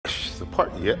the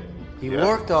party yet. He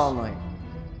worked all night.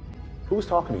 Who was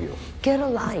talking to you? Get a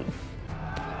life.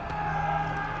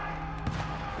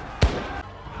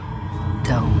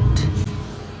 Don't.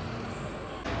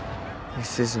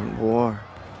 This isn't war.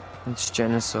 It's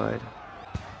genocide.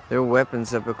 Their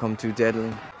weapons have become too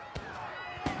deadly.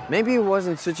 Maybe it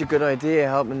wasn't such a good idea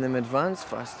helping them advance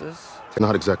faster. It's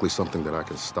not exactly something that I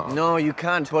can stop. No, you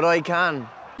can't, but I can.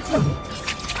 Remember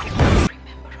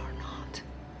or not,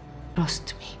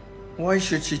 trust me. Why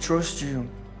should she trust you?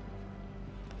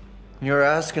 You're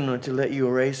asking her to let you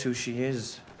erase who she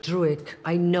is. Druig,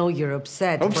 I know you're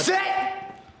upset.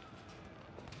 Upset?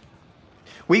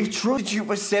 We've trusted you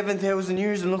for 7,000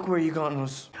 years and look where you gotten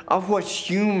us. I've watched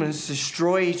humans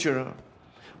destroy each other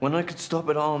when I could stop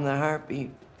it all in a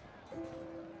heartbeat.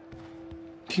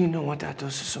 Do you know what that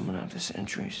does to someone after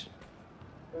centuries?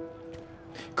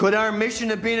 Could our mission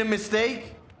have been a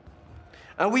mistake?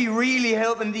 Are we really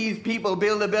helping these people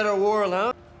build a better world,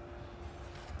 huh?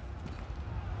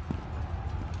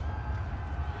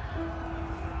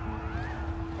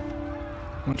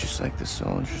 Well, just like the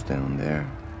soldiers down there.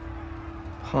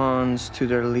 Pawns to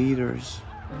their leaders.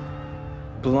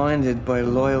 Blinded by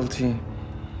loyalty.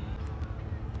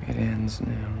 It ends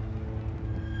now.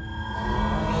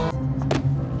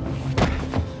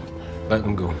 Let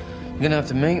them go. You're gonna have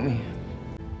to make me.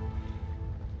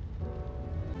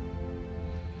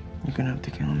 You're gonna have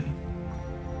to kill me.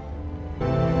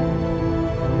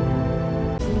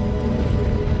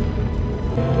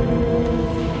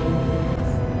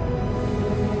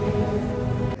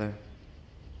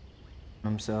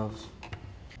 Themselves.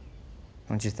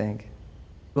 Don't you think?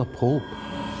 The Pope.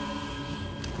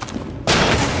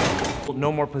 No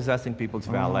more possessing people's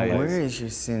valets. Where is your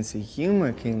sense of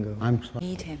humor, Kingo? I'm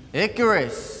Meet him.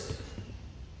 Icarus!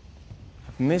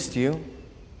 I've missed you.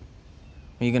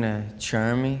 Are you gonna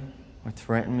charm me or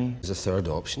threaten me? There's a third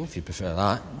option, if you prefer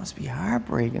that. It must be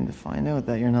heartbreaking to find out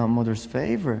that you're not Mother's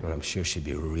favorite. Well, I'm sure she'd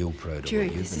be real proud of what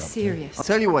Druig, you've this been is up to. serious. I'll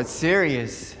tell you what's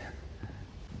serious.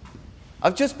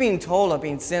 I've just been told I've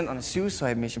been sent on a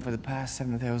suicide mission for the past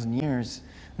 7,000 years,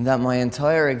 and that my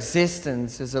entire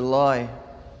existence is a lie. I'm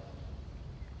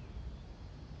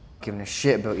giving a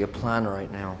shit about your plan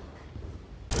right now.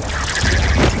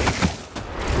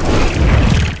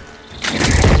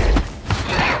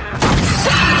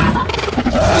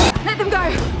 Let them go!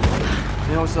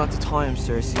 Now it's not the time,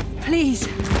 Cersei. Please.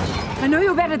 I know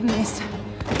you're better than this.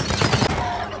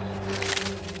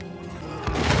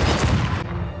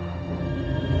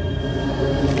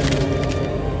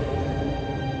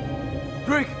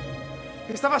 Druig!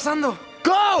 ¿Qué está pasando?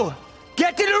 Go!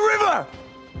 Get to the river!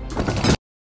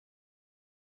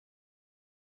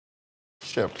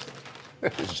 Chips.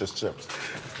 It's just chips.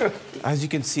 As you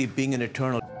can see, being an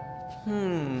eternal.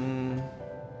 Hmm.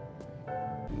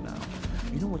 No.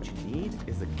 You know what you need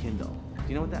is a Kindle. Do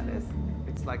you know what that is?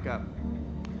 It's like a.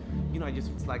 I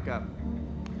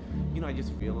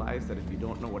just realized that if you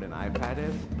don't know what an iPad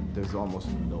is, there's almost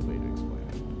no way to explain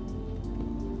it.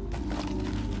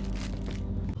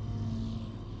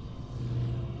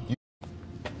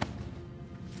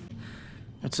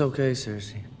 It's okay,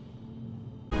 Cersei.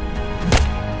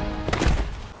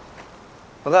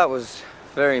 Well, that was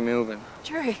very moving.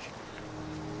 Druig.